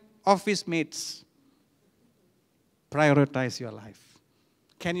my office mates. Prioritize your life.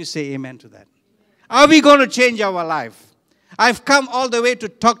 Can you say amen to that? Are we going to change our life? I've come all the way to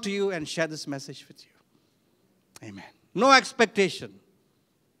talk to you and share this message with you. Amen. No expectation.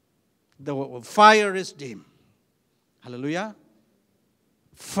 The fire is dim. Hallelujah.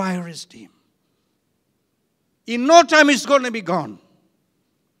 Fire is dim. In no time it's going to be gone.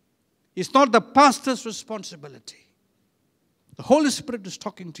 It's not the pastor's responsibility. The Holy Spirit is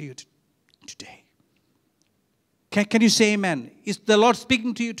talking to you today. Can you say amen? Is the Lord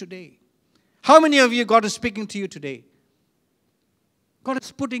speaking to you today? How many of you God is speaking to you today? God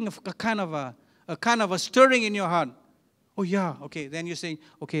is putting a kind of a stirring in your heart. Oh yeah, okay. Then you're saying,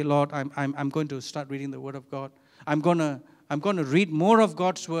 okay, Lord, I'm going to start reading the Word of God. I'm going to read more of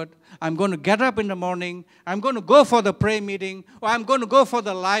God's Word. I'm going to get up in the morning. I'm going to go for the prayer meeting. Or I'm going to go for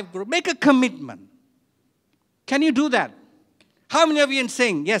the live group. Make a commitment. Can you do that? How many of you are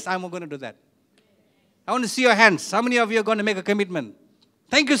saying, yes, I'm going to do that? I want to see your hands. How many of you are going to make a commitment?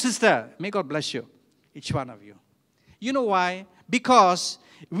 Thank you, sister. May God bless you. Each one of you. You know why? Because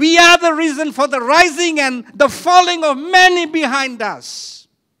we are the reason for the rising and the falling of many behind us.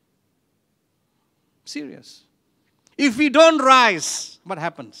 Serious. If we don't rise, what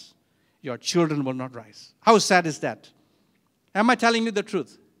happens? Your children will not rise. How sad is that? Am I telling you the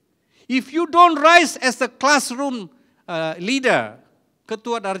truth? If you don't rise as the classroom leader,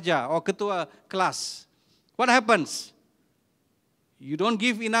 ketua darjah or ketua class, what happens? You don't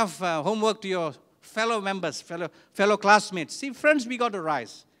give enough homework to your fellow members, fellow classmates. See, friends, we got to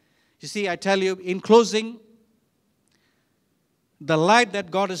rise. You see, I tell you, in closing, the light that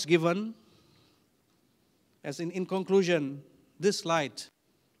God has given, as in conclusion, this light.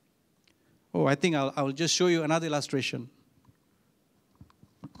 Oh, I think I'll just show you another illustration.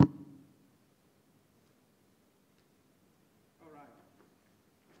 All right.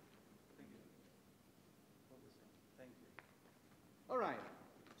 Thank you. All right.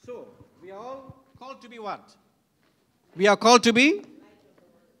 So, we are all called to be what? We are called to be?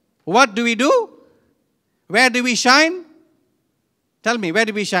 What do we do? Where do we shine? Tell me, where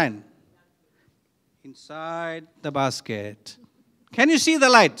do we shine? Inside the basket. Can you see the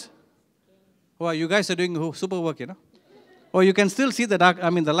light? Oh, you guys are doing super work, you know. Oh, you can still see the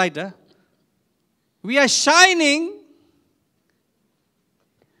the light, huh? We are shining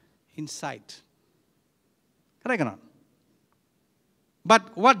inside. Correct or not?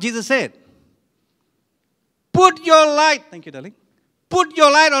 But what Jesus said, put your light, thank you, darling. Put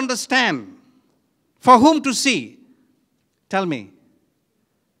your light on the stand. For whom to see? Tell me.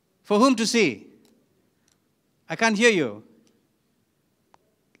 For whom to see? I can't hear you.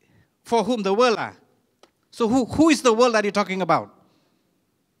 For whom? The world. So who is the world that you're talking about?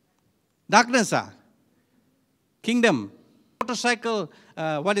 Darkness. Kingdom. Motorcycle,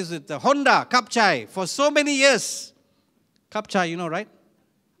 what is it? The Honda, Kapchai. For so many years. Kapchai, you know, right?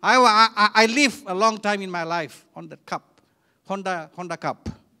 I lived a long time in my life on that cup. Honda Cup.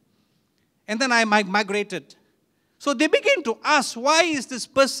 And then I migrated. So they began to ask, why is this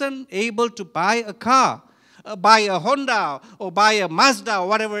person able to buy a car? Buy a Honda or buy a Mazda or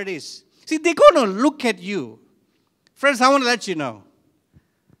whatever it is. See, they're going to look at you. Friends, I want to let you know,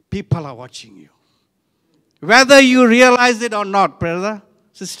 people are watching you. Whether you realize it or not, brother,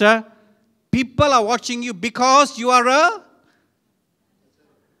 sister, people are watching you because you are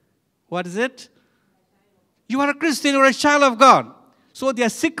what is it? You are a Christian, you are a child of God. So they are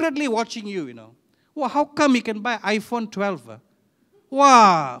secretly watching you, you know. Well, how come you can buy iPhone 12?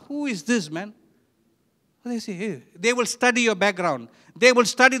 Wow, who is this, man? They say, hey, they will study your background. They will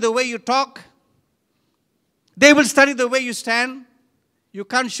study the way you talk. They will study the way you stand. You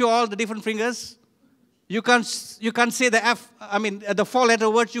can't show all the different fingers. You can't say the the four-letter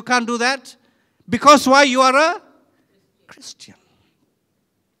words. You can't do that. Because why? You are a Christian.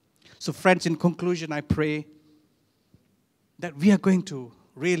 So friends, in conclusion, I pray that we are going to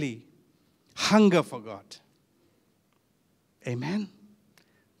really hunger for God. Amen?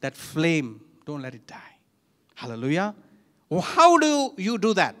 That flame, don't let it die. Hallelujah. Well, how do you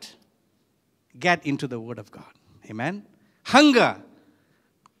do that? Get into the Word of God. Amen? Hunger.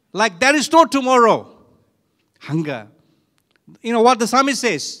 Like there is no tomorrow. Hunger. You know what the psalmist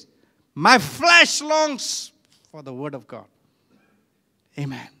says? My flesh longs for the Word of God.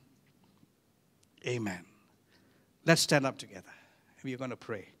 Amen. Amen. Let's stand up together. We're going to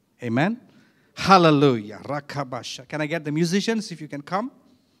pray. Amen. Hallelujah. Rakabasha. Can I get the musicians if you can come?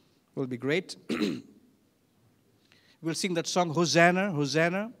 It will be great. We'll sing that song, Hosanna,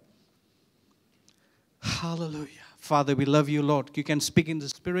 Hosanna. Hallelujah. Father, we love you, Lord. You can speak in the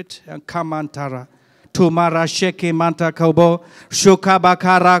Spirit. Kamantara. Tumara sheke manta kobo.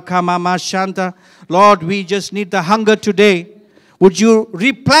 Shukabakara kamama shanta. Lord, we just need the hunger today. Would you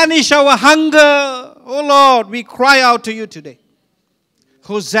replenish our hunger? Oh Lord, we cry out to you today.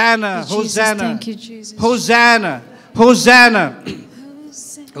 Hosanna, Hosanna. Thank you, Jesus. Hosanna, Hosanna.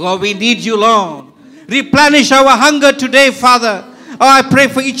 Lord, we need you, Lord. Replenish our hunger today, Father. Oh, I pray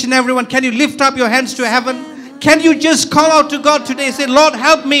for each and every one. Can you lift up your hands to heaven? Can you just call out to God today? Say, Lord,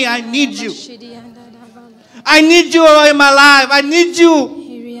 help me. I need you. I need you in my life. I need you.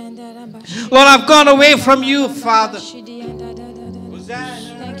 Lord, I've gone away from you, Father. Thank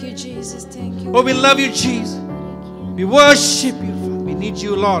you, Jesus. Thank you. Oh, we love you, Jesus. We worship you, Father. We need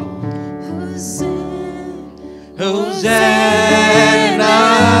you, Lord.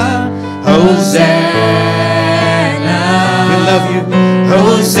 Hosanna, Hosanna. We love you.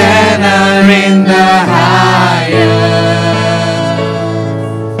 Hosanna in the highest.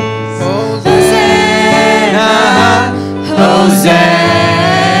 Hosanna,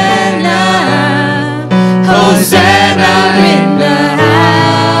 Hosanna, Hosanna in the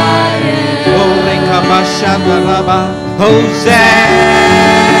highest.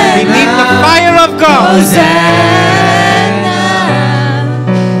 Hosanna. We need the fire of God. Hosanna,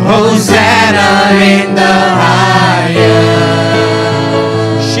 Hosanna in the highest.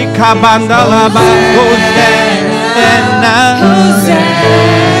 Shikabandalaba. Hosanna.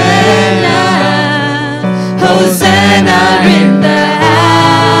 Hosanna, Hosanna in the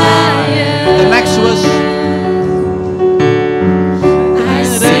highest. The next verse. I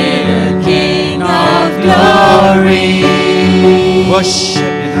see the King of glory Worship you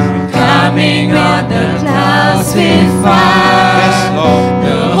now. coming on the clouds with fire. Yes, Lord.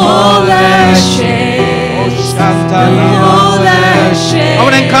 The whole earth shakes. The whole earth shakes. I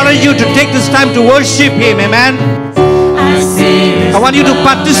want to encourage you to take this time to worship Him. Amen. I want you to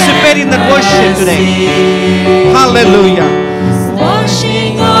participate in that worship today. Hallelujah.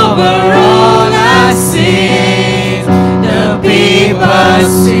 Washing over all our sins. The people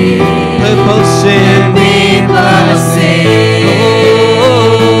sing. People sing. People sing.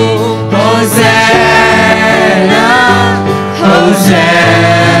 Hosanna,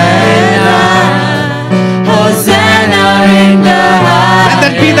 Hosanna, Hosanna in the highest. Let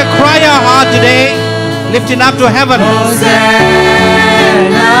that be the cry of our heart today, lifting up to heaven.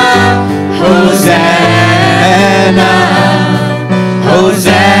 Hosanna, Hosanna,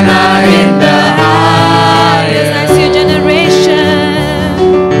 Hosanna in the highest. I see a generation.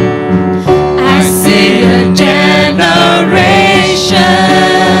 I see a generation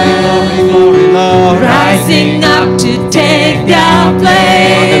Glory, Lord. rising up to take their Father, we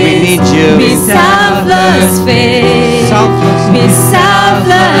place. need you. Be selfless faith. Selfless. Be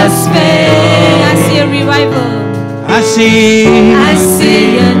selfless faith. I see a revival. I see. I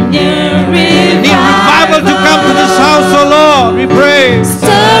see a new We need revival to come to this house, oh Lord. We pray.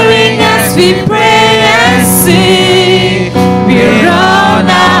 stirring as we pray and sing. We're on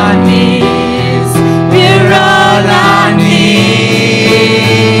our knees. We're on our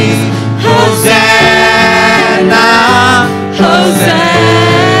knees. Hosanna,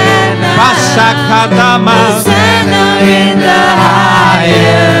 Hosanna, Pasakadama. Hosanna in the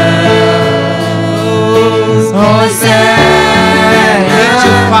highest. Hosanna, Thank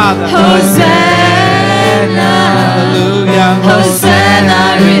you, Father. Hosanna, Hallelujah. Hosanna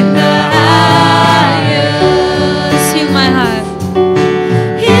in the highest. Heal my heart.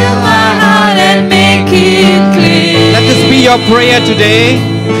 Heal my heart and make it clean. Let this be your prayer today.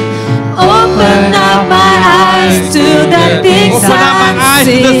 Open up my eyes to the things Open up my eyes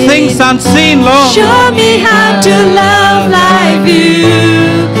to the things unseen. unseen, Lord. Show me how to love like you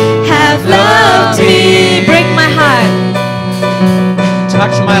have loved me. Break my heart.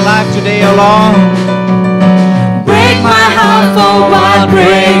 Touch my life today, oh Lord. Break my heart for what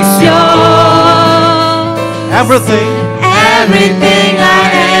breaks yours. Everything. Everything I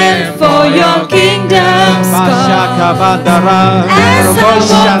am for your kingdom's cause. As I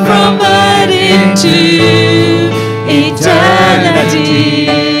walk from earth into eternity.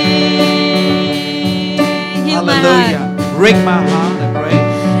 Heal my Hallelujah. heart. Break my heart, I pray.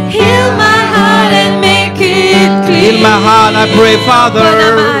 Heal my heart and make it clean. Heal my heart, I pray, Open up Father. my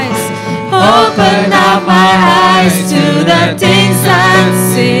eyes. Open up my eyes to the things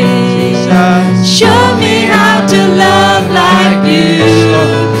unseen. Show me how to love like you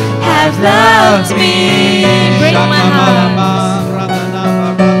have loved me. Break my heart.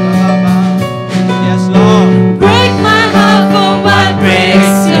 Yes, Lord. Break my heart for what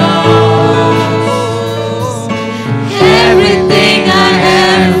breaks yours. Everything I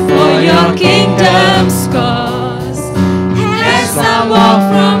am for your kingdom's cause. As I walk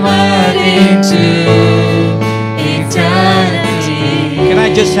from earth into eternity. Can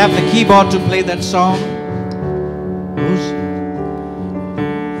I just have the keyboard to play that song?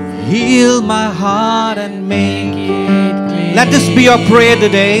 Heal my heart and make it clean. Let this be your prayer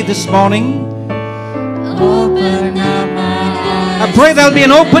today, this morning. Open up my eyes. I pray there'll be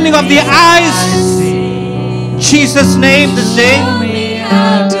an opening of the eyes. Jesus' name this day. Show me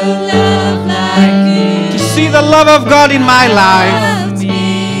how to love like you. To see the love of God in my life. Love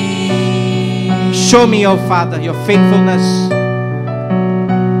me. Show me, oh Father, your faithfulness.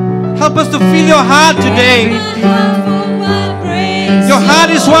 Help us to feel your heart today. Your heart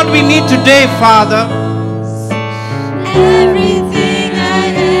is what we need today, Father. Everything I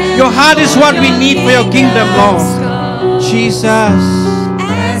am. Your heart is what we need for your kingdom, Lord. Jesus.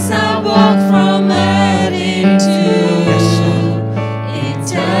 As I walk from earth into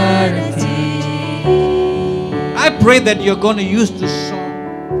eternity. I pray that you're going to use this song.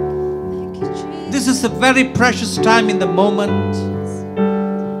 This is a very precious time in the moment.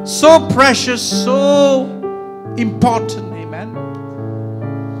 So precious, so important. Amen.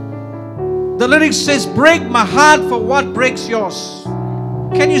 The lyrics says, break my heart for what breaks yours.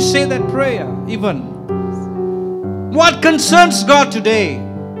 Can you say that prayer even? What concerns God today?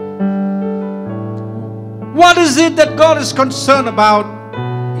 What is it that God is concerned about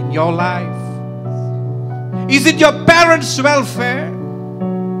in your life? Is it your parents' welfare?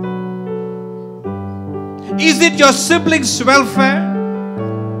 Is it your siblings' welfare?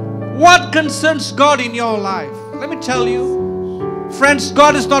 What concerns God in your life? Let me tell you, friends,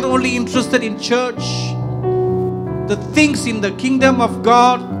 God is not only interested in church, the things in the kingdom of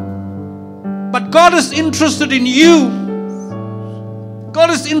God, but God is interested in you. God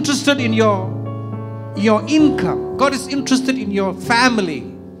is interested in your income. God is interested in your family.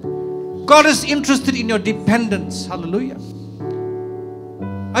 God is interested in your dependence. Hallelujah.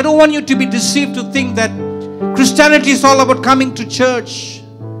 I don't want you to be deceived to think that Christianity is all about coming to church.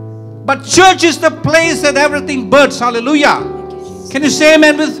 But church is the place that everything births. Hallelujah. Can you say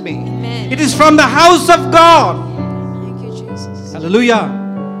amen with me? Amen. It is from the house of God. Thank you, Jesus. Hallelujah.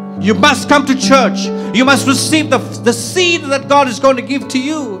 You must come to church. You must receive the seed that God is going to give to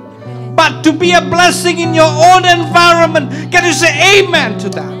you. But to be a blessing in your own environment, can you say amen to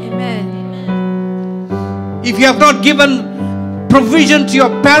that? Amen. If you have not given provision to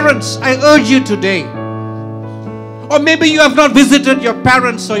your parents, I urge you today. Or maybe you have not visited your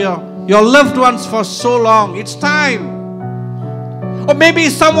parents or your loved ones for so long. It's time. Or maybe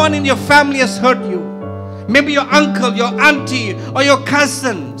someone in your family has hurt you. Maybe your uncle, your auntie, or your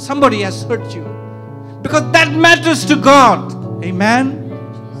cousin. Somebody has hurt you. Because that matters to God. Amen.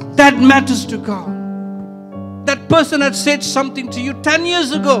 That matters to God. That person had said something to you 10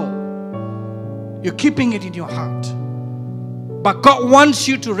 years ago. You're keeping it in your heart. But God wants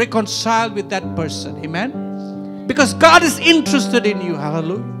you to reconcile with that person. Amen. Because God is interested in you.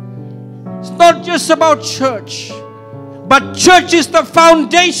 Hallelujah. It's not just about church. But church is the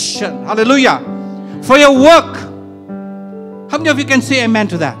foundation. Hallelujah. For your work. How many of you can say amen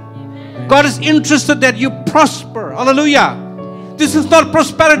to that? Amen. God is interested that you prosper. Hallelujah. This is not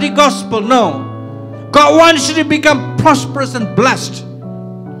prosperity gospel. No. God wants you to become prosperous and blessed.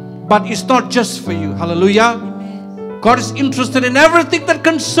 But it's not just for you. Hallelujah. Amen. God is interested in everything that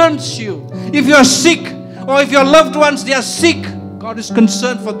concerns you. If you are sick, or if your loved ones, they are sick, God is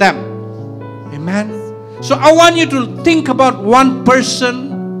concerned for them. Amen. So I want you to think about one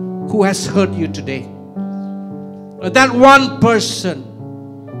person who has hurt you today. That one person.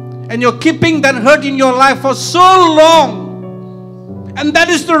 And you're keeping that hurt in your life for so long. And that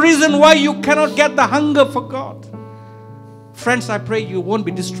is the reason why you cannot get the hunger for God. Friends, I pray you won't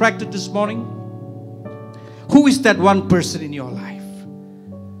be distracted this morning. Who is that one person in your life?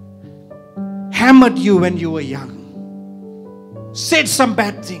 Hammered you when you were young. Said some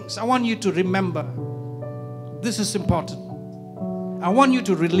bad things. I want you to remember. This is important. I want you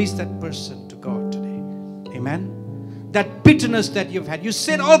to release that person to God today. Amen. That bitterness that you've had. You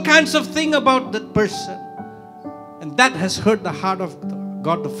said all kinds of things about that person. And that has hurt the heart of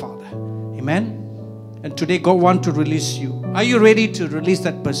God the Father. Amen. And today God wants to release you. Are you ready to release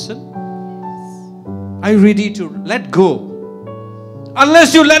that person? Are you ready to let go?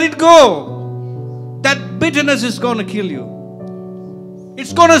 Unless you let it go, that bitterness is going to kill you.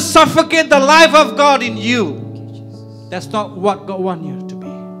 It's going to suffocate the life of God in you. That's not what God wants you to be.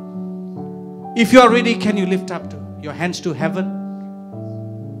 If you are ready, can you lift up your hands to heaven?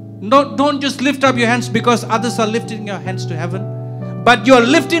 No, don't just lift up your hands because others are lifting your hands to heaven. But you are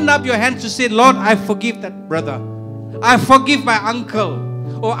lifting up your hands to say, Lord, I forgive that brother. I forgive my uncle.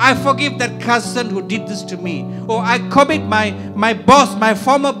 Or I forgive that cousin who did this to me. Or I commit my boss, my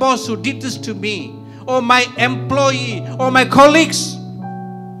former boss who did this to me. Or my employee, or my colleagues.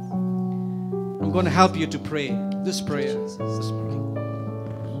 I'm going to help you to pray this prayer this morning.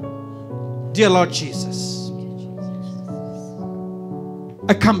 Dear Lord Jesus,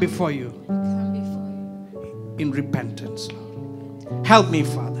 I come before you in repentance, Lord. Help me,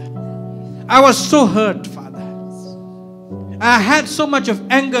 Father. I was so hurt, Father. I had so much of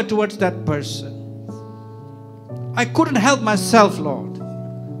anger towards that person. I couldn't help myself, Lord.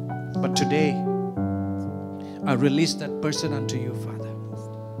 But today, I release that person unto you, Father.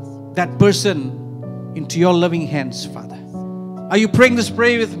 That person into your loving hands, Father. Are you praying this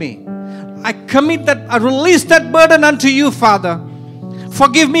prayer with me? I release that burden unto you, Father.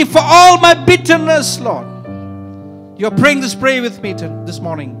 Forgive me for all my bitterness, Lord. You're praying this prayer with me this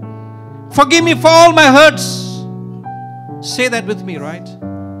morning. Forgive me for all my hurts. Say that with me, right?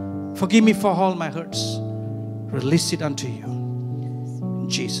 Forgive me for all my hurts. Release it unto you. In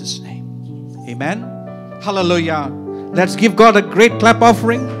Jesus' name. Amen. Hallelujah. Let's give God a great clap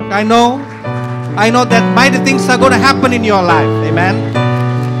offering. I know that mighty things are going to happen in your life. Amen.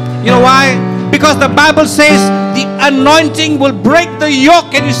 You know why? Because the Bible says the anointing will break the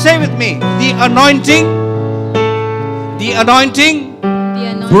yoke. Can you say with me? The anointing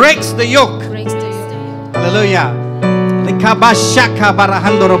breaks the yoke. Hallelujah.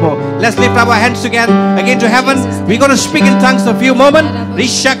 Let's lift up our hands again to heaven. We're going to speak in tongues a few moments.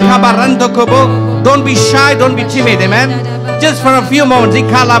 Don't be shy, don't be timid, amen. Just for a few moments.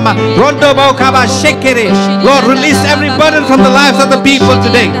 Lord, release every burden from the lives of the people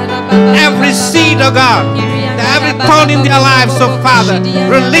today. Every seed, oh God, every thorn in their lives, oh Father,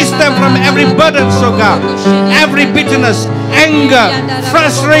 release them from every burden, oh God. Every bitterness, anger,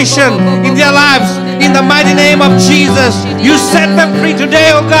 frustration in their lives. In the mighty name of Jesus, you set them free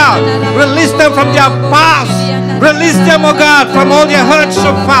today, oh God. Release them from their past. Release them, oh God, from all their hurts,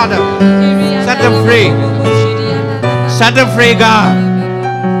 oh Father. Set them free. Set them free, God.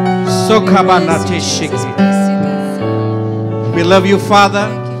 We love you, Father.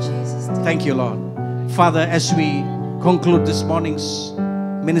 Thank you, Lord. Father, as we conclude this morning's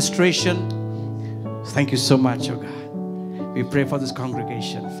ministration, thank you so much, oh God. We pray for this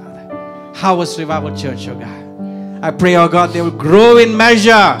congregation, Father. Harvest Revival Church, oh God. I pray, oh God, they will grow in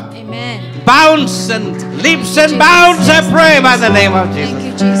measure. Amen. Bounce and leaps and bounds, I pray, by the name of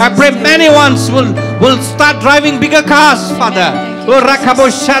Jesus. I pray many ones will start driving bigger cars, Father.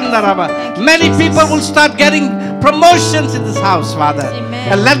 Many people will start getting promotions in this house, Father.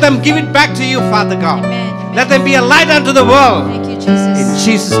 And let them give it back to you, Father God. Let them be a light unto the world. In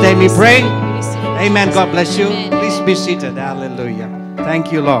Jesus' name we pray. Amen. God bless you. Please be seated. Hallelujah.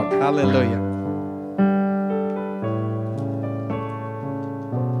 Thank you, Lord. Hallelujah.